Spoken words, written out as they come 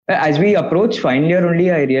As we approached final year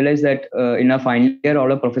only, I realized that in our final year,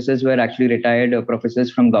 all our professors were actually retired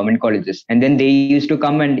professors from government colleges. And then they used to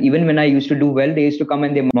come, and even when I used to do well, they used to come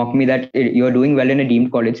and they mock me that you're doing well in a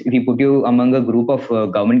deemed college. If we put you among a group of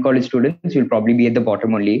government college students, you'll probably be at the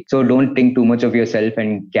bottom only. So don't think too much of yourself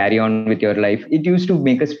and carry on with your life. It used to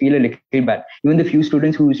make us feel a little bad. Even the few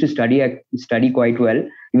students who used to study quite well,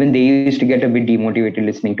 even they used to get a bit demotivated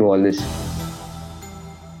listening to all this.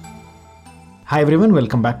 Hi everyone,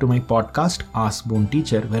 welcome back to my podcast Ask Bone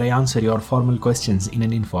Teacher, where I answer your formal questions in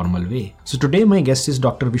an informal way. So today my guest is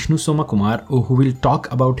Dr. Vishnu Somakumar, who will talk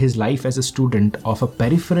about his life as a student of a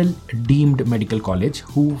peripheral deemed medical college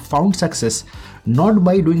who found success not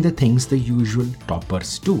by doing the things the usual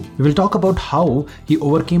toppers do. We will talk about how he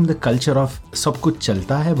overcame the culture of sab kuch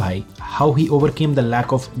chalta hai bhai, how he overcame the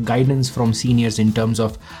lack of guidance from seniors in terms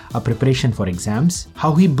of a preparation for exams,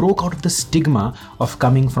 how he broke out of the stigma of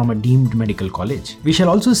coming from a deemed medical college. We shall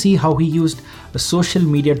also see how he used social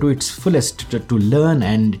media to its fullest to learn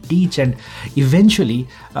and teach and eventually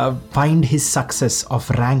find his success of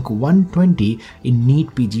rank 120 in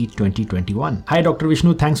NEET PG 2021. Hi Dr.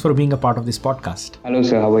 Vishnu, thanks for being a part of this podcast. Hello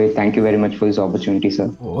sir, how are you? Thank you very much for this opportunity, sir.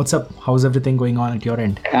 What's up? How's everything going on at your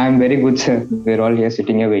end? I'm very good, sir. We're all here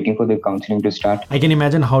sitting here waiting for the counseling to start. I can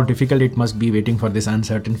imagine how difficult it must be waiting for this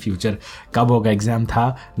uncertain future. Kab hoga exam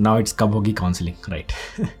tha, now it's kab hogi counseling, right?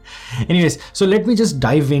 Anyways, so let me just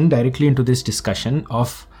dive in directly into this discussion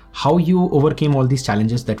of how you overcame all these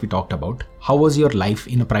challenges that we talked about. How was your life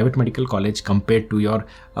in a private medical college compared to your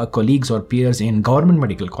colleagues or peers in government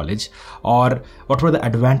medical college? Or what were the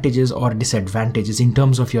advantages or disadvantages in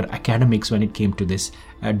terms of your academics when it came to this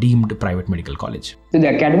deemed private medical college? So the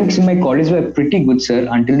academics in my college were pretty good, sir,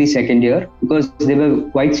 until the second year, because they were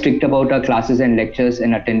quite strict about our classes and lectures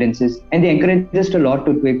and attendances. And they encouraged us a lot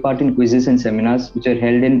to take part in quizzes and seminars which are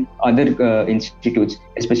held in other institutes,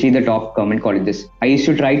 especially the top government colleges. I used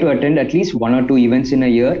to try to attend at least 1 or 2 events in a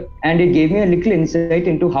year, and it gave me a little insight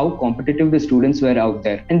into how competitive the students were out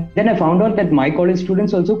there. And then I found out that my college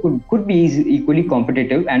students also could be equally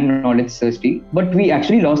competitive and knowledge thirsty, but we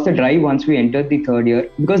actually lost the drive once we entered the third year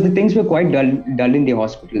because the things were quite dull in the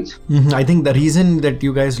hospitals. I think the reason that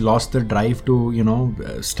you guys lost the drive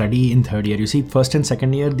to, study in third year, you see, first and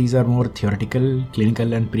second year, these are more theoretical,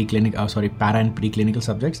 clinical and preclinical, para and preclinical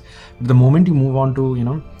subjects. But the moment you move on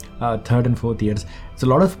to, third and fourth years, it's a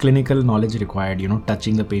lot of clinical knowledge required,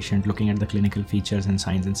 touching the patient, looking at the clinical features and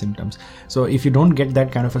signs and symptoms. So if you don't get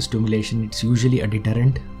that kind of a stimulation, it's usually a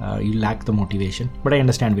deterrent. You lack the motivation, but I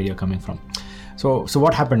understand where you're coming from. So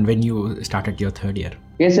what happened when you started your third year?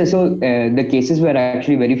 Yes, sir. So the cases were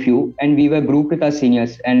actually very few, and we were grouped with our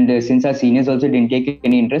seniors. And since our seniors also didn't take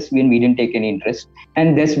any interest, we didn't take any interest.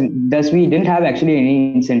 And thus we didn't have actually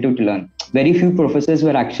any incentive to learn. Very few professors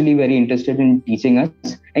were actually very interested in teaching us,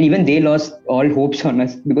 and even they lost all hopes on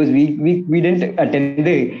us because we didn't attend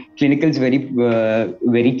the clinicals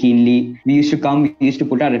very keenly. We used to come, we used to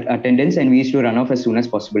put our attendance, and we used to run off as soon as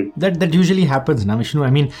possible. That usually happens, na Vishnu.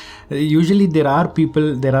 I mean, usually there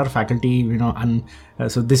are faculty,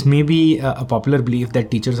 so this may be a popular belief that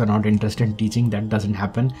teachers are not interested in teaching. That doesn't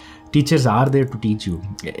happen. Teachers are there to teach you.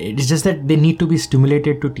 It's just that they need to be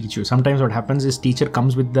stimulated to teach you. Sometimes what happens is teacher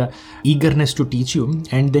comes with the eagerness to teach you,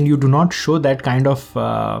 and then you do not show that kind of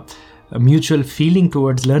a mutual feeling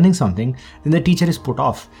towards learning something, then the teacher is put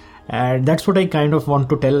off. And that's what I kind of want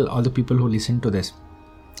to tell all the people who listen to this.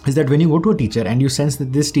 Is that when you go to a teacher and you sense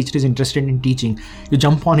that this teacher is interested in teaching, you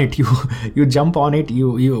jump on it, you jump on it,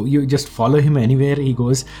 you just follow him anywhere he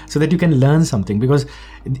goes so that you can learn something. Because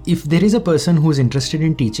if there is a person who is interested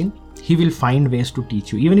in teaching, he will find ways to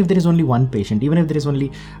teach you. Even if there is only one patient, even if there is only,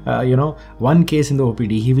 one case in the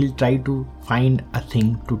OPD, he will try to find a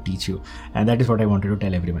thing to teach you. And that is what I wanted to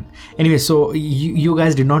tell everyone. Anyway, so you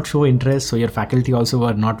guys did not show interest. So your faculty also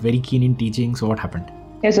were not very keen in teaching. So what happened?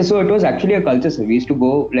 Yes, so it was actually a culture, sir. We used to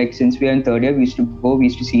go, since we are in third year, we used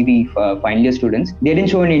to see the final year students. They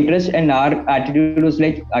didn't show any interest, and our attitude was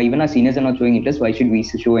even our seniors are not showing interest, why should we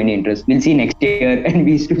show any interest? We'll see next year, and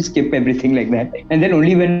we used to skip everything like that. And then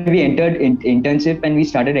only when we entered internship and we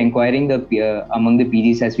started inquiring among the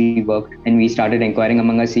PGs as we worked, and we started inquiring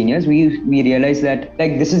among our seniors, we realized that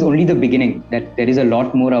this is only the beginning, that there is a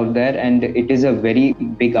lot more out there, and it is a very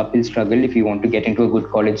big uphill struggle if you want to get into a good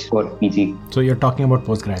college for PG. So you're talking about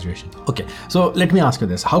post-graduation. Okay, so let me ask you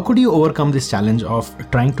this. How could you overcome this challenge of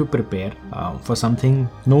trying to prepare for something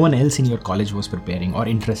no one else in your college was preparing or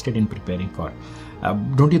interested in preparing for?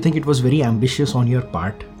 Don't you think it was very ambitious on your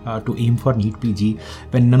part to aim for NEET PG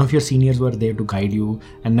when none of your seniors were there to guide you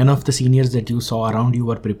and none of the seniors that you saw around you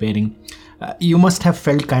were preparing. You must have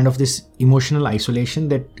felt kind of this emotional isolation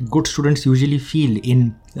that good students usually feel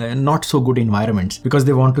in not so good environments because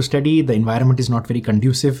they want to study, the environment is not very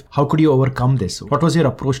conducive. How could you overcome this? What was your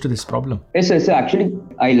approach to this problem? Yes, sir. So actually,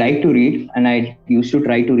 I like to read, and I used to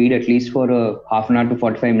try to read at least for half an hour to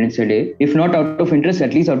 45 minutes a day. If not out of interest,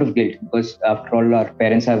 at least out of guilt, because after all, our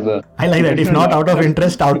parents have. I like that. If not out of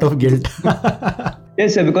interest, out of guilt.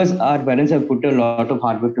 Yes, sir, because our parents have put a lot of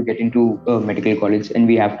hard work to get into medical college, and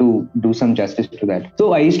we have to do some justice to that.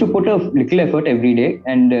 So I used to put a little effort every day,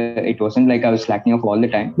 and it wasn't like I was slacking off all the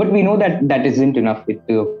time. But we know that that isn't enough with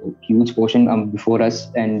a huge portion before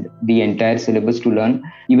us and the entire syllabus to learn.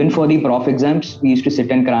 Even for the prof exams, we used to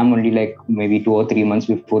sit and cram only like maybe 2 or 3 months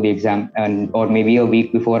before the exam, or maybe a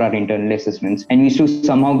week before our internal assessments. And we used to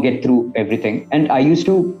somehow get through everything. And I used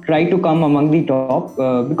to try to come among the top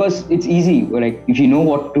because it's easy. Like if you know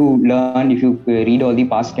what to learn, if you read all the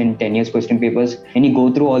past 10 years question papers and you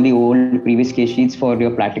go through all the old previous case sheets for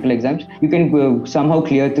your practical exams, you can somehow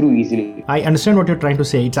clear through easily. I understand what you're trying to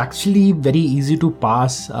say. It's actually very easy to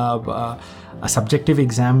pass a subjective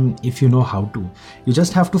exam if you know how to. You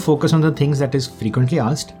just have to focus on the things that is frequently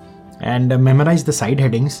asked and memorize the side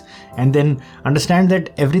headings, and then understand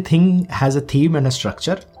that everything has a theme and a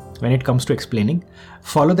structure when it comes to explaining.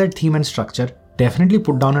 Follow that theme and structure. Definitely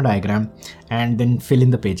put down a diagram and then fill in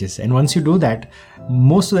the pages. And once you do that,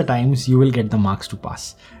 most of the times you will get the marks to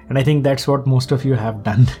pass. And I think that's what most of you have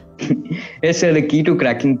done. Yes, sir. The key to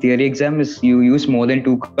cracking theory exam is you use more than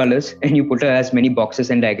 2 colors and you put as many boxes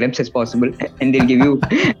and diagrams as possible, and they'll give you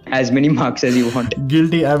as many marks as you want.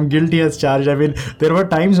 Guilty. I'm guilty as charged. I mean, there were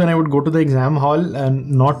times when I would go to the exam hall and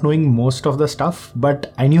not knowing most of the stuff,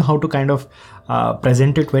 but I knew how to kind of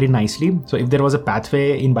present it very nicely. So if there was a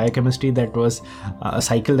pathway in biochemistry that was a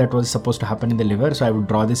cycle that was supposed to happen in the liver, so I would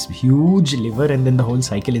draw this huge liver and then the whole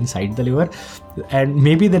cycle inside the liver, and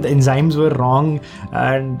maybe that the enzymes were wrong,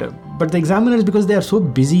 but the examiners, because they are so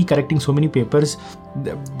busy correcting so many papers,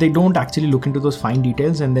 they don't actually look into those fine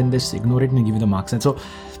details and then they just ignore it and give you the marks. And so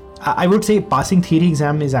I would say passing theory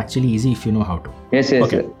exam is actually easy if you know how to. Yes.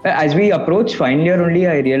 Okay. As we approach final year only,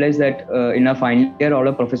 I realized that in our final year, all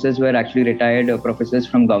our professors were actually retired professors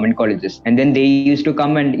from government colleges. And then they used to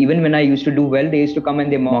come, and even when I used to do well, they used to come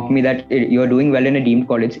and they mock me that you're doing well in a deemed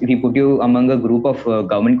college. If you put you among a group of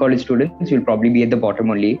government college students, you'll probably be at the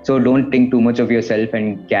bottom only. So don't think too much of yourself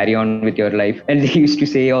and carry on with your life. And they used to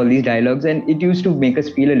say all these dialogues, and it used to make us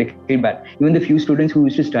feel a little bad. Even the few students who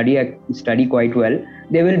used to study quite well,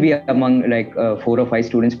 there will be among like 4 or 5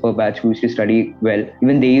 students per batch who used to study well.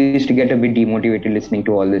 Even they used to get a bit demotivated listening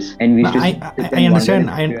to all this. And we used to I understand.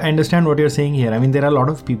 I understand what you're saying here. I mean, there are a lot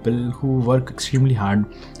of people who work extremely hard,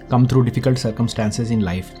 come through difficult circumstances in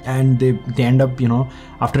life, and they end up,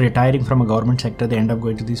 after retiring from a government sector, they end up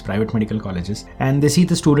going to these private medical colleges, and they see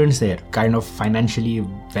the students there kind of financially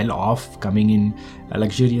well off, coming in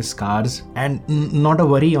luxurious cars, and not a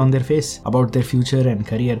worry on their face about their future and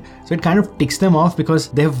career. So it kind of ticks them off because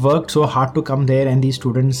they have worked so hard to come there, and these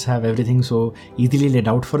students have everything so easily laid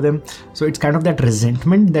out for them. So it's kind of that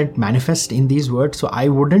resentment that manifests in these words. So I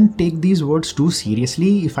wouldn't take these words too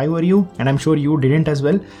seriously if I were you, and I'm sure you didn't as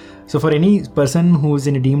well. So for any person who is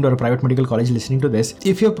in a deemed or a private medical college listening to this,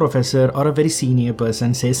 if your professor or a very senior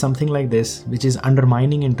person says something like this, which is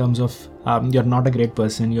undermining in terms of you're not a great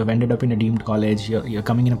person, you've ended up in a deemed college, you're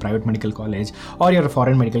coming in a private medical college, or you're a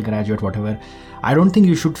foreign medical graduate, whatever, I don't think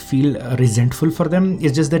you should feel resentful for them.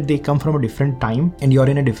 It's just that they come from a different time and you're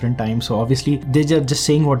in a different time. So obviously they're just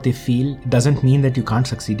saying what they feel. Doesn't mean that you can't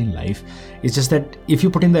succeed in life. It's just that if you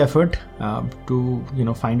put in the effort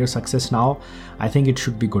to find your success now, I think it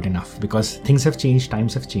should be good enough, because things have changed,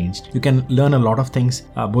 times have changed. You can learn a lot of things,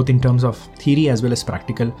 both in terms of theory as well as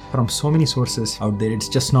practical, from so many sources out there. It's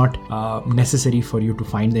just not necessary for you to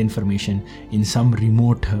find the information in some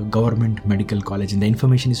remote government medical college, and the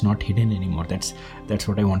information is not hidden anymore. That's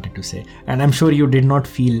what I wanted to say. And I'm sure you did not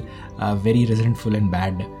feel very resentful and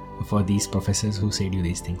bad for these professors who said you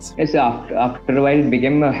these things. Yes, after a while it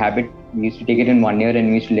became a habit. We used to take it in 1 year and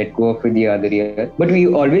we used to let go of it the other year. But we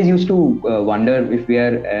always used to wonder if we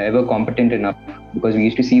are ever competent enough, because we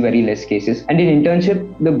used to see very less cases. And in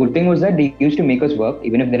internship, the good thing was that they used to make us work.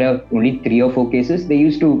 Even if there are only 3 or 4 cases, they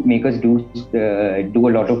used to make us do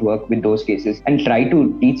a lot of work with those cases and try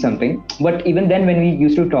to teach something. But even then, when we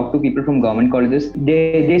used to talk to people from government colleges,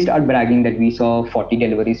 they start bragging that we saw 40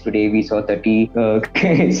 deliveries today, we saw 30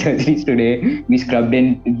 surgeries today, we scrubbed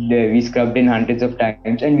in hundreds of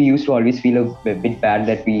times, and we used to always feel a bit bad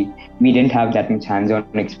that we didn't have that much hands-on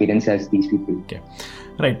experience as these people. Okay,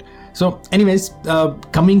 right. So anyways,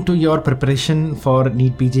 coming to your preparation for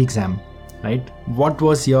NEET PG exam, right? What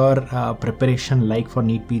was your preparation like for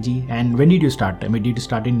NEET PG, and when did you start? I mean, did you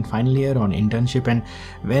start in final year or internship, and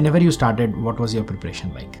whenever you started, what was your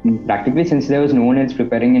preparation like? Practically, since there was no one else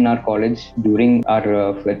preparing in our college during our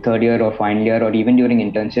third year or final year or even during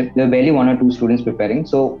internship, there were barely 1 or 2 students preparing.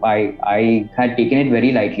 So I had taken it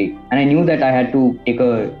very lightly, and I knew that I had to take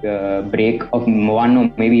a break of 1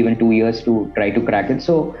 or maybe even 2 years to try to crack it.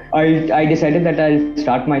 So I decided that I'll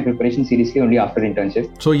start my preparation seriously only after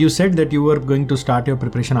internship. So you said that you were going to start your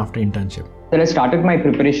preparation after internship. So I started my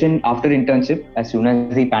preparation after internship as soon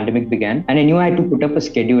as the pandemic began, and I knew I had to put up a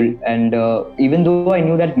schedule. And even though I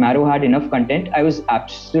knew that Marrow had enough content, I was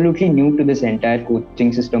absolutely new to this entire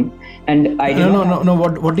coaching system. And I no.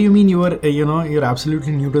 What do you mean you were you're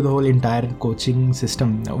absolutely new to the whole entire coaching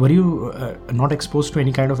system? Were you not exposed to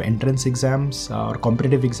any kind of entrance exams or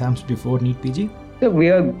competitive exams before NEET PG?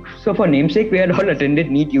 So for namesake, we had all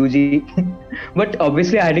attended NEET UG, but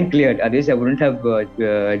obviously I hadn't cleared. Otherwise, I wouldn't have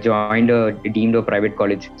joined a deemed or private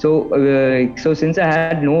college. So since I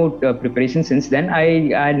had no preparation since then,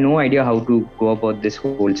 I had no idea how to go about this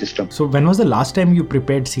whole system. So when was the last time you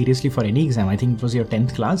prepared seriously for any exam? I think it was your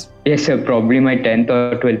 10th class? Yes, sir. Probably my 10th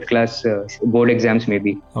or 12th class board exams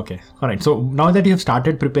maybe. Okay. All right. So now that you have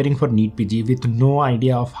started preparing for NEET PG with no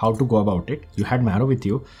idea of how to go about it, you had Marrow with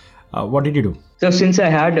you. What did you do? So since I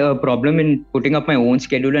had a problem in putting up my own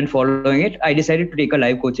schedule and following it, I decided to take a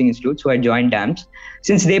live coaching institute. So I joined DAMS.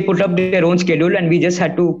 Since they put up their own schedule and we just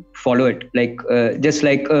had to follow it, just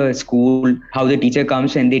like a school, how the teacher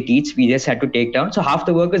comes and they teach, we just had to take down. So half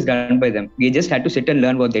the work is done by them. We just had to sit and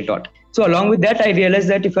learn what they taught. So along with that, I realized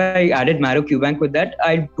that if I added Marrow QBank with that,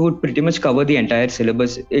 I would pretty much cover the entire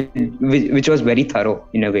syllabus, which was very thorough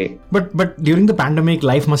in a way. But during the pandemic,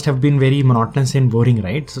 life must have been very monotonous and boring,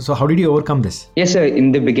 right? So how did you overcome this? Yes, sir.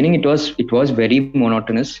 In the beginning, it was very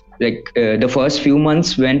monotonous. The first few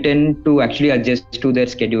months went in to actually adjust to their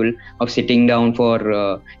schedule of sitting down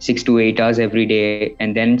for 6 to 8 hours every day,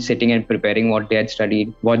 and then sitting and preparing what they had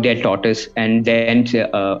studied, what they had taught us, and then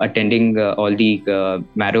attending all the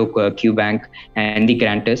Marrow QBank and the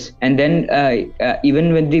Grantus. And then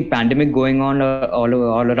even with the pandemic going on all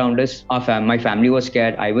around us, my family was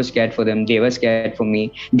scared. I was scared for them. They were scared for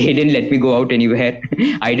me. They didn't let me go out anywhere.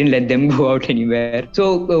 I didn't let them go out anywhere.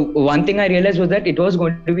 So one thing I realized was that it was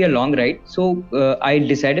going to be a long ride. So I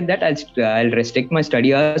decided that I'll restrict my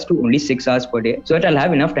study hours to only 6 hours per day, so that I'll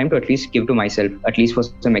have enough time to at least give to myself, at least for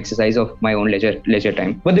some exercise of my own leisure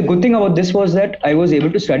time. But the good thing about this was that I was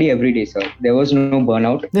able to study every day, sir. There was no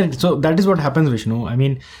burnout. So that is what happens, Vishnu. I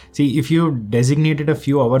mean, see, if you designated a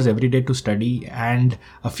few hours every day to study and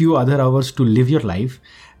a few other hours to live your life,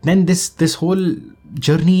 then this whole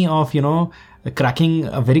journey of cracking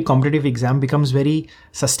a very competitive exam becomes very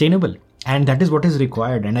sustainable, and that is what is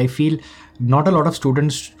required. And I feel not a lot of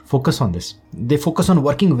students focus on this. They focus on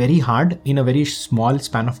working very hard in a very small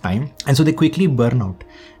span of time, and so they quickly burn out.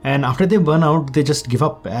 And after they burn out, they just give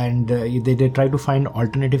up, and they try to find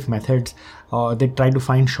alternative methods, or they try to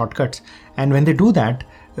find shortcuts. And when they do that,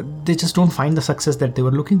 they just don't find the success that they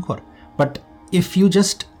were looking for. But if you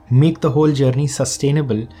just make the whole journey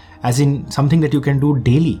sustainable, as in something that you can do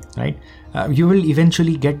daily, right? You will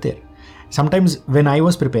eventually get there. Sometimes when I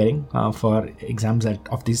was preparing for exams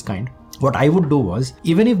of this kind, what I would do was,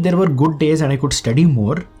 even if there were good days and I could study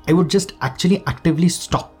more, I would just actually actively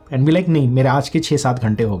stop and be like, nahi, mere aaj ke 6-7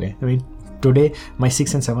 ghante ho gaye. I mean, today my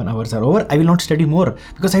 6 and 7 hours are over. I will not study more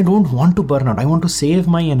because I don't want to burn out. I want to save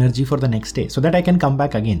my energy for the next day so that I can come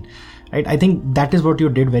back again. Right? I think that is what you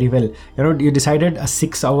did very well. You decided a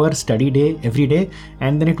 6-hour study day every day,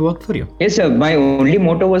 and then it worked for you. Yes, sir. My only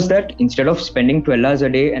motto was that instead of spending 12 hours a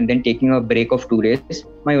day and then taking a break of 2 days,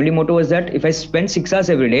 my only motto was that if I spend 6 hours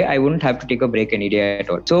every day, I wouldn't have to take a break any day at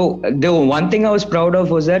all. So the one thing I was proud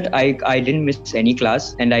of was that I didn't miss any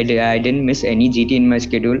class, and I didn't miss any GT in my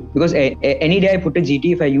schedule, because any day I put a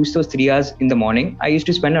GT, if I use those 3 hours in the morning, I used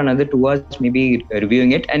to spend another 2 hours maybe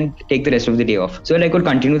reviewing it and take the rest of the day off, so that I could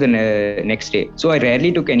continue the next day. So I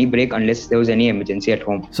rarely took any break unless there was any emergency at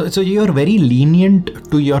home. So you are very lenient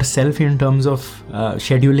to yourself in terms of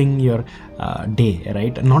scheduling your day,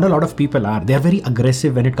 right? Not a lot of people are. They are very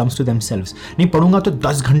aggressive when it comes to themselves. नहीं पढ़ूंगा तो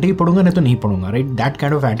 10 घंटे ही पढ़ूंगा, नहीं तो नहीं पढ़ूंगा, right? That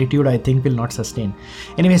kind of attitude I think will not sustain.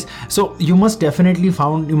 Anyways, so you must have definitely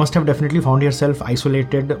found yourself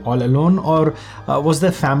isolated all alone, or was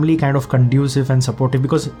the family kind of conducive and supportive?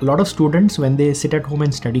 Because a lot of students, when they sit at home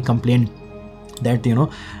and study, complain that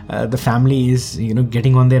the family is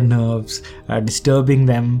getting on their nerves, disturbing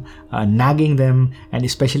them, nagging them, and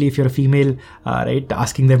especially if you're a female, right,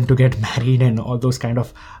 asking them to get married and all those kind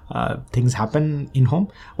of things happen in home.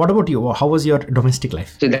 What about you? How was your domestic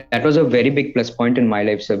life? So that was a very big plus point in my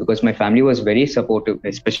life, sir, because my family was very supportive,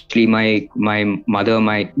 especially my mother,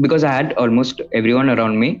 because I had almost everyone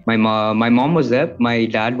around me. My mom was there. My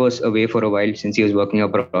dad was away for a while since he was working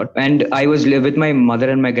abroad, and I was with my mother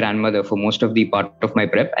and my grandmother for most of the part of my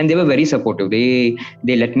prep, and they were very supportive. They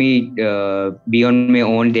let me be on my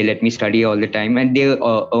own. They let me study all the time, and they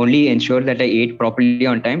only ensured that I ate properly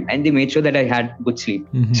on time, and they made sure that I had good sleep.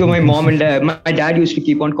 Mm-hmm. So my mom and my dad used to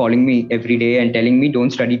keep on calling me every day and telling me,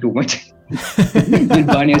 don't study too much. You'll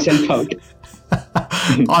burn yourself out.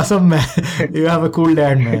 Awesome, man. You have a cool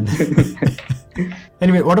dad, man.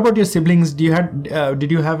 Anyway, what about your siblings?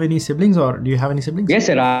 Did you have any siblings, or do you have any siblings? Yes,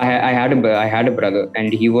 sir. I had a brother,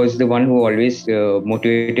 and he was the one who always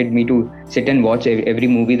motivated me to sit and watch every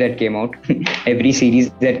movie that came out, every series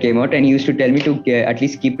that came out, and he used to tell me to at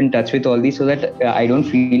least keep in touch with all these so that I don't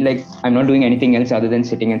feel like I'm not doing anything else other than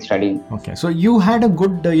sitting and studying. Okay, so you had a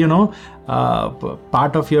good,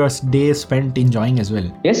 part of your day spent enjoying as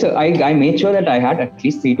well. Yes, sir. I made sure that I had at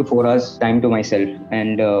least 3 to 4 hours time to myself,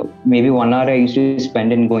 and maybe 1 hour I used to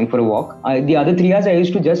spend in going for a walk. The other 3 hours I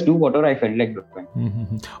used to just do whatever I felt like doing.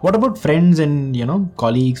 Mm-hmm. What about friends and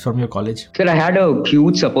colleagues from your college? Sir, I had a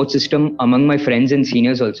huge support system among my friends and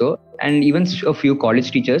seniors also, and even a few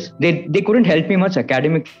college teachers. They couldn't help me much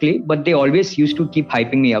academically, but they always used to keep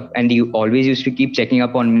hyping me up, and they always used to keep checking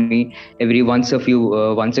up on me every once a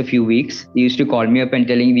few weeks. They used to call me up and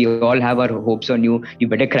telling, we all have our hopes on you. You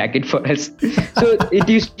better crack it for us. So it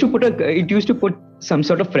used to put some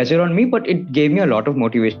sort of pressure on me, but it gave me a lot of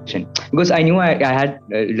motivation, because I knew I had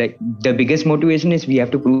the biggest motivation is we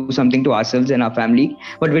have to prove something to ourselves and our family.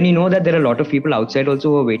 But when you know that there are a lot of people outside also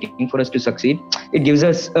who are waiting for us to succeed, it gives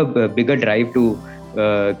us a bigger drive to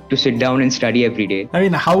sit down and study every day. I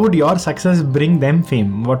mean, how would your success bring them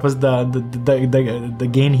fame? What was the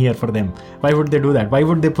gain here for them? Why would they do that? Why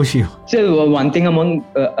would they push you? So one thing among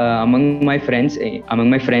my friends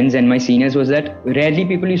and my seniors was that rarely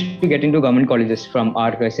people used to get into government colleges from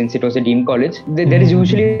since it was a deemed college. There is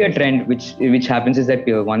usually a trend which happens is that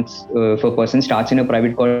once if a person starts in a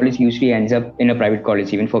private college, he usually ends up in a private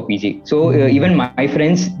college even for PG. So even my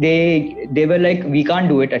friends, they were like, we can't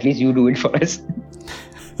do it, at least you do it for us.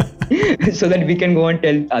 So that we can go and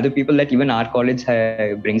tell other people that even our college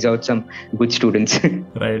brings out some good students.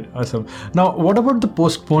 Right, awesome. Now, what about the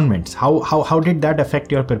postponements? How did that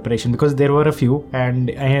affect your preparation? Because there were a few,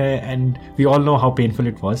 and we all know how painful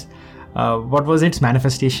it was. What was its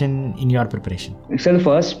manifestation in your preparation? So the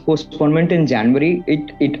first postponement in January,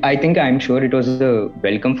 I'm sure it was a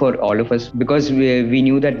welcome for all of us, because we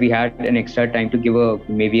knew that we had an extra time to give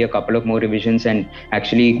maybe a couple of more revisions and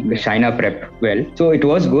actually shine our prep well. So it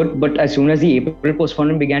was good, but as soon as the April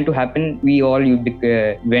postponement began to happen, we all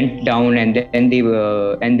went down, and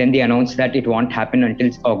then they announced that it won't happen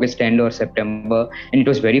until August end or September, and it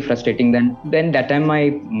was very frustrating. Then that time my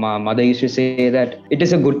mother used to say that it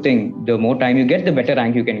is a good thing. The more time you get, the better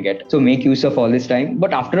rank you can get. So make use of all this time.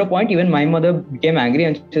 But after a point, even my mother became angry,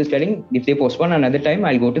 and she was telling, if they postpone another time,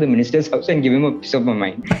 I'll go to the minister's house and give him a piece of my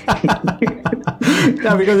mind.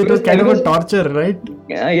 Yeah, because it was kind of a torture, right?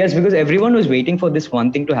 Yes, because everyone was waiting for this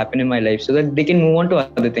one thing to happen in my life so that they can move on to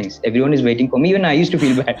other things. Everyone is waiting for me. Even I used to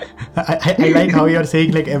feel bad. I like how you're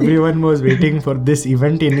saying like everyone was waiting for this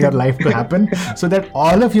event in your life to happen so that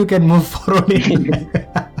all of you can move forward.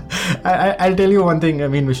 I'll tell you one thing. I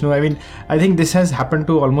mean, Vishnu, I think this has happened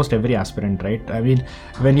to almost every aspirant, right? I mean,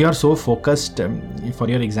 when you're so focused for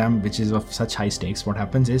your exam, which is of such high stakes, what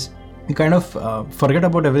happens is you kind of forget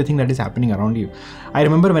about everything that is happening around you. I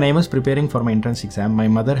remember when I was preparing for my entrance exam, my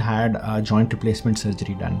mother had a joint replacement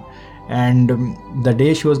surgery done. And the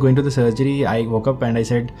day she was going to the surgery, I woke up and I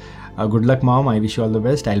said, good luck, mom. I wish you all the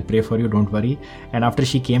best. I'll pray for you. Don't worry. And after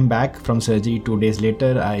she came back from surgery 2 days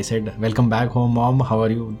later, I said, welcome back home, mom. How are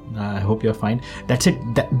you? I hope you're fine. That's it.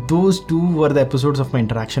 Those two were the episodes of my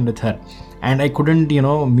interaction with her. And I couldn't,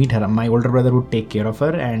 meet her. My older brother would take care of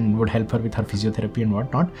her and would help her with her physiotherapy and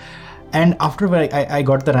whatnot. And after I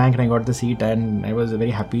got the rank and I got the seat and I was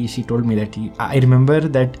very happy, she told me that I remember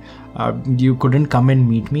that you couldn't come and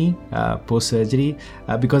meet me post-surgery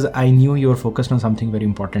because I knew you were focused on something very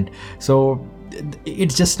important. So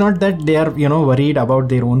it's just not that they are, worried about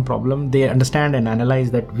their own problem. They understand and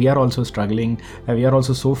analyze that we are also struggling. We are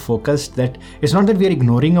also so focused that it's not that we are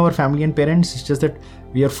ignoring our family and parents. It's just that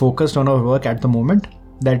we are focused on our work at the moment,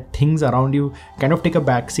 that things around you kind of take a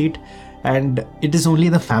back seat. And it is only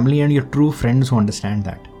the family and your true friends who understand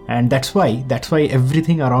that. and that's why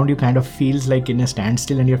everything around you kind of feels like in a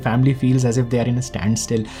standstill, and your family feels as if they are in a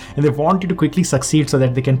standstill, and they want you to quickly succeed so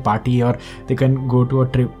that they can party or they can go to a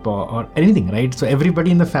trip or anything, right? So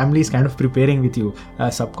everybody in the family is kind of preparing with you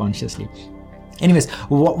subconsciously. Anyways,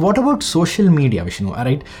 what about social media, Vishnu? All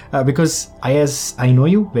right, because I know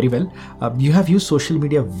you very well, you have used social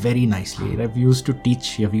media very nicely. You've used to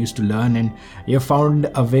teach, you have used to learn, and you have found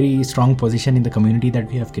a very strong position in the community that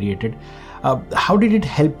we have created. How did it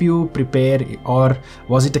help you prepare, or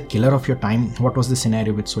was it a killer of your time? What was the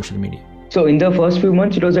scenario with social media? So in the first few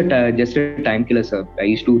months, it was just a time killer, sir. I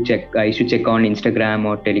used to check on Instagram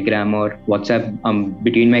or Telegram or WhatsApp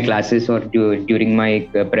between my classes or during my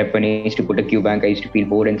prep, when I used to put a Q bank. I used to feel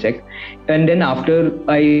bored and check. And then after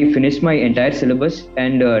I finished my entire syllabus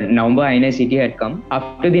and November INICET had come,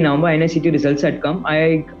 after the November INICET results had come,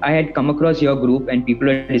 I had come across your group and people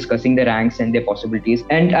were discussing their ranks and their possibilities.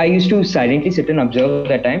 And I used to silently sit and observe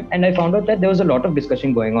that time. And I found out that there was a lot of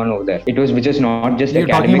discussion going on over there. Which is not just You're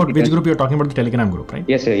academic. Talking about which group? You're talking about the Telegram group, right?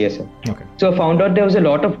 Yes, sir. Okay. So I found out there was a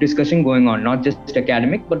lot of discussion going on, not just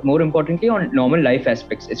academic, but more importantly on normal life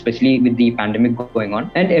aspects, especially with the pandemic going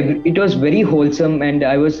on. And it was very wholesome, and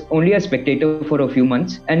I was only a spectator for a few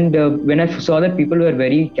months. And when I saw that people were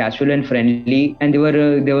very casual and friendly, and there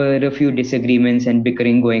were a few disagreements and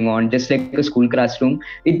bickering going on, just like a school classroom,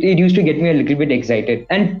 it used to get me a little bit excited.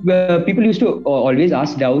 And people used to always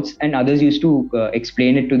ask doubts, and others used to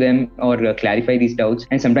explain it to them or clarify these doubts.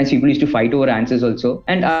 And sometimes people used to fight over answers also.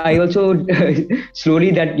 And I also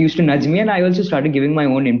slowly that used to nudge me, and I also started giving my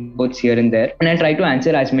own inputs here and there. And I try to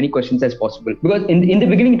answer as many questions as possible, because in the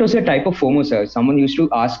beginning it was a type of FOMO, sir. Someone used to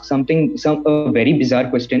ask a very bizarre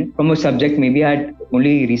question from a subject maybe I had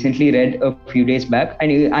only recently read a few days back,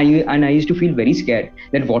 and I used to feel very scared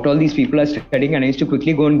that what all these people are studying, and I used to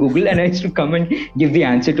quickly go on Google and I used to come and give the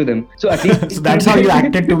answer to them. So at least so that's how you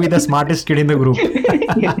acted to be the smartest kid in the group.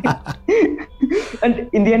 And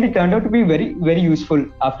in the end, it turned out to be very, very useful.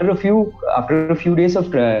 After a few days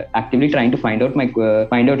of actively trying to find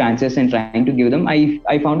out answers and trying to give them,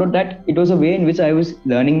 I found out that it was a way in which I was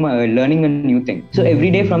learning a new thing. So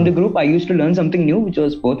every day from the group, I used to learn something new, which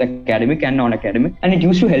was both academic and non-academic, and it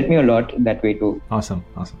used to help me a lot that way too. Awesome.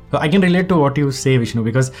 So I can relate to what you say, Vishnu,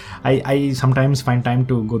 because I sometimes find time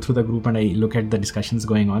to go through the group and I look at the discussions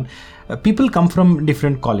going on. People come from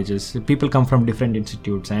different colleges, people come from different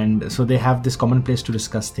institutes, and so they have this common place to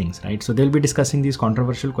discuss things, right? So they'll be discussing these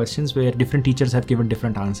controversial questions where different teachers have given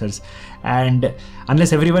different answers, and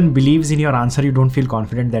unless everyone believes in your answer, you don't feel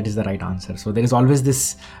confident that is the right answer. So there is always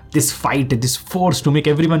this fight, this force to make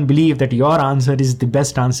everyone believe that your answer is the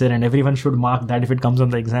best answer and everyone should mark that if it comes on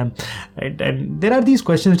the exam, right? And there are these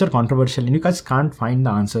questions which are controversial and you guys can't find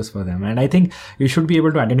the answers for them, and I think you should be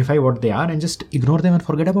able to identify what they are and just ignore them and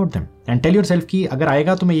forget about them and tell yourself कि अगर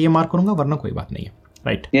आएगा तो मैं ये mark करूंगा, वरना कोई बात नहीं है.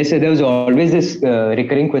 Right. Yes, sir. There was always this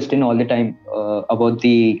recurring question all the time about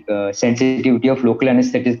the sensitivity of local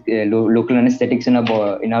anesthetics in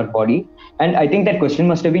our body. And I think that question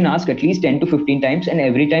must have been asked at least 10 to 15 times. And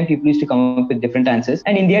every time people used to come up with different answers.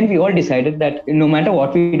 And in the end, we all decided that no matter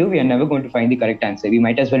what we do, we are never going to find the correct answer. We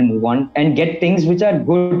might as well move on and get things which are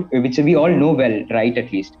good, which we all know well, right?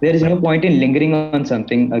 At least there is no point in lingering on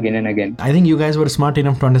something again and again. I think you guys were smart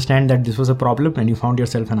enough to understand that this was a problem and you found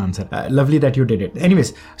yourself an answer. Lovely that you did it.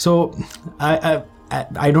 Anyways, so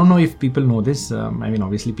I don't know if people know this. I mean,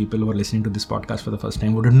 obviously people who are listening to this podcast for the first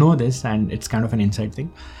time wouldn't know this, and it's kind of an inside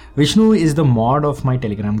thing. Vishnu is the mod of my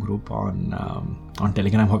Telegram group on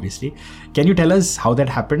Telegram, obviously. Can you tell us how that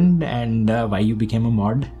happened and why you became a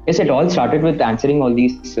mod? Yes, it all started with answering all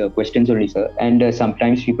these questions only, sir. And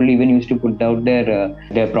sometimes people even used to put out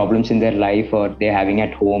their problems in their life or they're having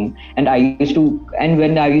at home. And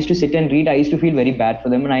when I used to sit and read, I used to feel very bad for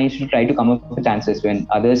them, and I used to try to come up with answers. When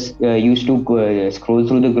others used to scroll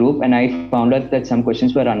through the group and I found out that some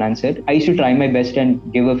questions were unanswered, I used to try my best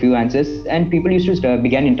and give a few answers, and people used to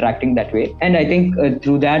begin interacting that way. And I think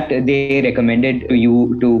through that they recommended to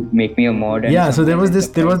you to make me a mod. And so there was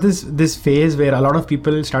this phase where a lot of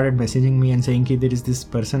people started messaging me and saying, there is this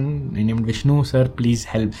person named Vishnu, sir, please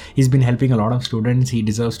help. He's been helping a lot of students. He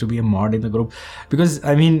deserves to be a mod in the group. Because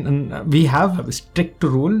I mean, we have a strict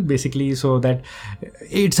rule basically, so that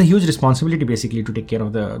it's a huge responsibility basically to take care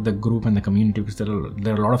of the group and the community, because there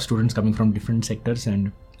are a lot of students coming from different sectors,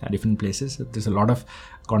 and different places. There's a lot of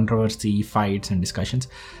controversy, fights and discussions.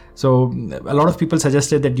 So a lot of people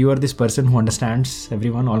suggested that you are this person who understands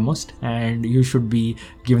everyone almost, and you should be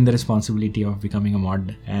given the responsibility of becoming a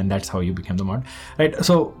mod, and that's how you became the mod, right?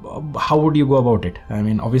 So how would you go about it? I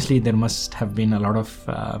mean, obviously there must have been a lot of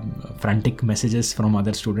frantic messages from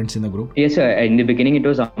other students in the group. Yes, sir. In the beginning it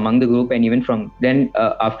was among the group, and even from then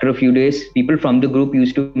after a few days, people from the group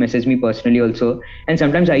used to message me personally also, and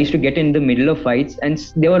sometimes I used to get in the middle of fights, and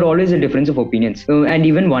there were always a difference of opinions. And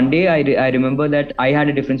even one day I remember that I had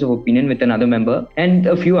a difference of opinion with another member, and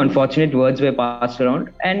a few unfortunate words were passed around,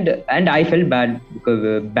 and I felt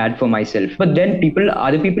bad for myself. But then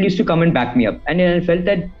other people used to come and back me up, and I felt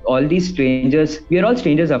that all these strangers, we are all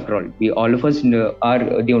strangers after all. We all of us are,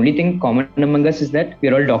 the only thing common among us is that we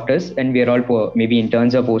are all doctors, and we are all maybe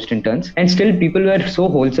interns or post interns, and still people were so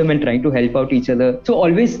wholesome and trying to help out each other. So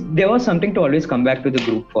always there was something to always come back to the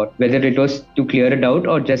group for, whether it was to clear a doubt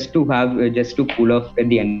or just to cool off at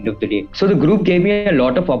the end of the day. So the group gave me a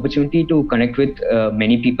lot of opportunity to connect with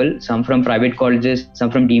many people, some from private colleges, some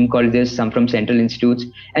from deemed colleges, some from central institutes,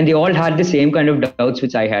 and they all had the same kind of doubts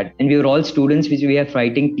which I had. And we were all students which we are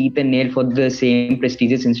fighting teeth and nail for the same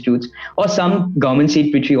prestigious institutes or some government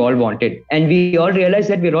seat which we all wanted. And we all realized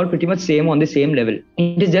that we're all pretty much same on the same level.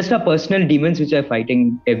 It is just our personal demons which are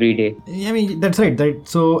fighting every day. I mean, that's right.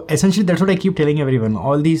 So essentially that's what I keep telling everyone.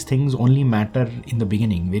 All these things only matter in the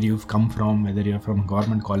beginning, where you've come from, whether you're from a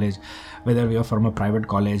government college, whether you're from a private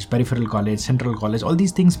college, peripheral college, central college. All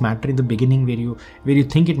these things matter in the beginning, where you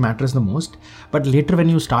think it matters the most. But later when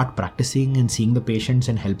you start practicing and seeing the patients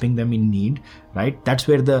and helping them in need, right, that's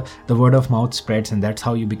where the word of mouth spreads, and that's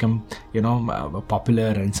how you become, popular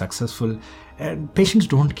and successful. And patients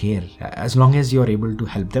don't care as long as you're able to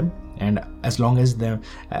help them, and as long as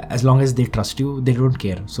they trust you, they don't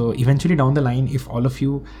care. So eventually down the line, if all of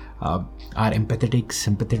you are empathetic,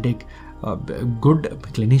 sympathetic, good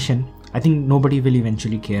clinician, I think nobody will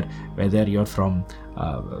eventually care whether you're from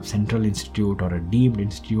Central Institute or a deemed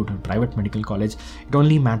institute or private medical college. It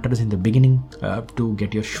only matters in the beginning to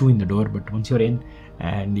get your shoe in the door, but once you're in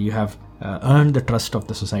and you have earned the trust of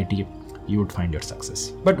the society, you would find your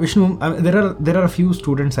success. But Vishnu, there are a few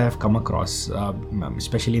students I have come across,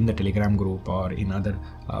 especially in the Telegram group or in other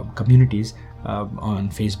communities on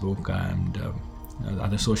Facebook and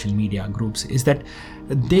other social media groups, is that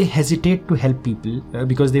they hesitate to help people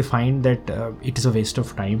because they find that it is a waste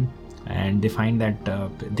of time, and they find that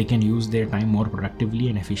they can use their time more productively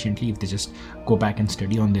and efficiently if they just go back and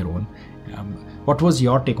study on their own. What was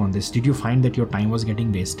your take on this? Did you find that your time was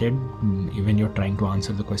getting wasted even you're trying to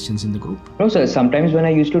answer the questions in the group? No, sir. Sometimes when I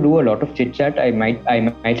used to do a lot of chit chat, I might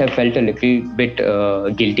have felt a little bit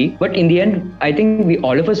guilty. But in the end, I think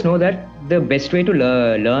all of us know that the best way to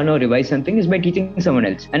learn or revise something is by teaching someone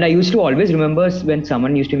else. And I used to always remember when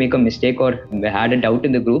someone used to make a mistake or had a doubt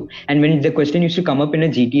in the group, and when the question used to come up in a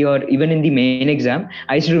GT or even in the main exam,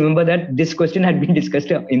 I used to remember that this question had been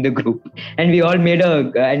discussed in the group, and we all made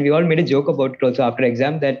a joke about it also after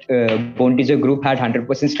exam that Bone Teacher group had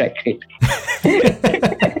 100% strike rate.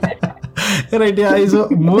 Right, yeah. So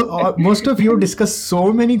most of you discussed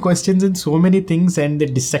so many questions and so many things, and they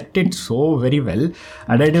dissected so very well.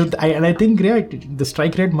 And I think the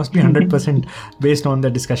strike rate must be 100% based on the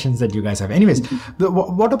discussions that you guys have. Anyways,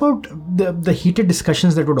 what about the heated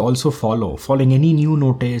discussions that would also following any new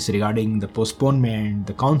notice regarding the postponement,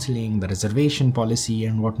 the counseling, the reservation policy,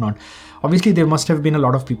 and whatnot? Obviously, there must have been a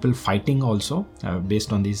lot of people fighting also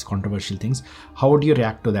based on these controversial things. How would you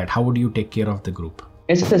react to that? How would you take care of the group?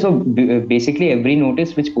 Yes, so basically every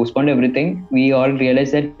notice which postponed everything, we all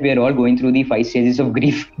realized that we are all going through the 5 stages of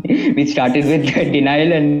grief, which started with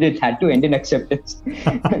denial and it had to end in acceptance.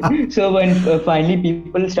 So when finally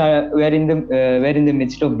people were in the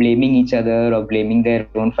midst of blaming each other or blaming their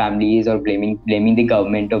own families or blaming the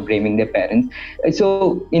government or blaming their parents.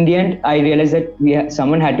 So in the end, I realized that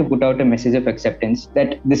someone had to put out a message of acceptance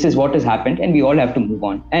that this is what has happened and we all have to move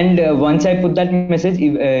on. And once I put that message,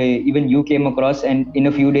 even you came across, and in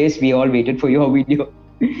a few days we all waited for your video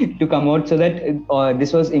to come out, so that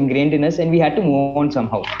this was ingrained in us and we had to move on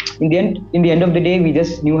somehow. In the end of the day, we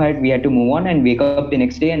just knew we had to move on and wake up the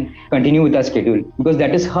next day and continue with our schedule, because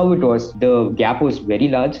that is how it was. The gap was very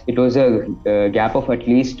large. It was a gap of at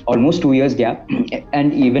least almost 2 years gap.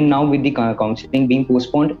 And even now with the counseling being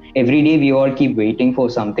postponed, every day we all keep waiting for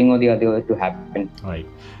something or the other to happen.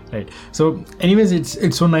 Right. So anyways,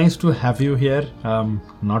 it's so nice to have you here,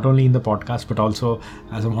 not only in the podcast, but also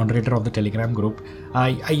as a moderator of the Telegram group.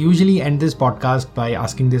 I usually end this podcast by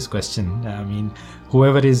asking this question. I mean,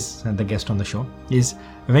 whoever is the guest on the show is,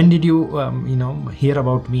 when did you, hear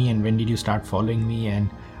about me, and when did you start following me, and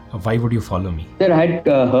Why would you follow me? Sir, I had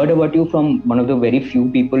heard about you from one of the very few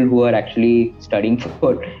people who are actually studying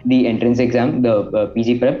for the entrance exam, the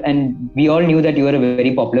PG prep, and we all knew that you were a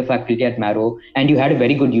very popular faculty at Marrow and you had a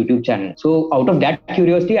very good YouTube channel. So out of that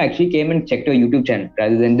curiosity, I actually came and checked your YouTube channel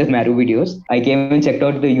rather than the Marrow videos. I came and checked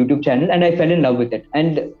out the YouTube channel and I fell in love with it.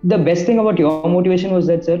 And the best thing about your motivation was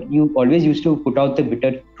that, sir, you always used to put out the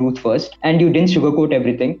bitter truth first and you didn't sugarcoat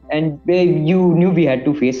everything, and you knew we had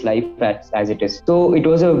to face life as it is. So it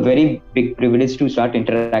was a very big privilege to start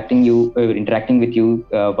interacting with you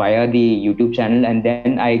via the YouTube channel, and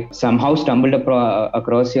then I somehow stumbled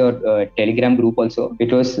across your Telegram group also.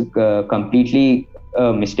 It was completely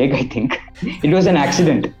a mistake, I think. It was an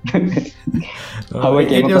accident. How I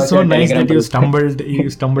came it was so nice that you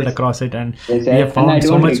stumbled across it, and yes, we have found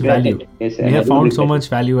so much value. Yes, we have found so much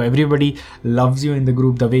value. Everybody loves you in the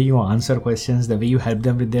group, the way you answer questions, the way you help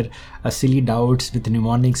them with their silly doubts with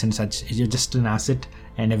mnemonics and such. You're just an asset,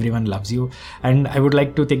 and everyone loves you. And I would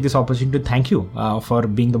like to take this opportunity to thank you for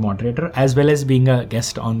being the moderator as well as being a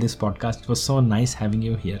guest on this podcast. It was so nice having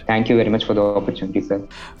you here. Thank you very much for the opportunity, sir.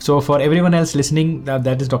 So for everyone else listening,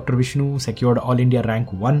 that is Dr. Vishnu, secured All India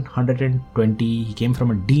rank 120. He came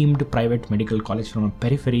from a deemed private medical college from a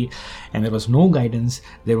periphery, and there was no guidance.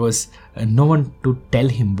 There was no one to tell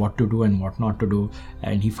him what to do and what not to do,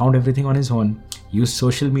 and he found everything on his own. Use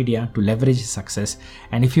social media to leverage his success.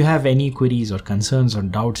 And if you have any queries or concerns or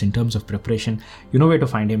doubts in terms of preparation, you know where to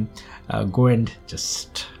find him. Go and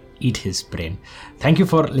just eat his brain. Thank you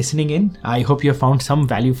for listening in. I hope you have found some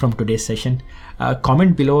value from today's session.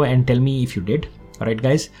 Comment below and tell me if you did. Alright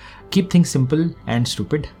guys, keep things simple and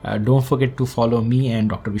stupid. Don't forget to follow me and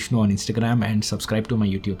Dr. Vishnu on Instagram and subscribe to my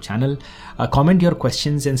YouTube channel. Comment your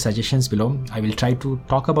questions and suggestions below. I will try to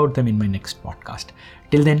talk about them in my next podcast.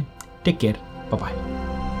 Till then, take care. Bye-bye.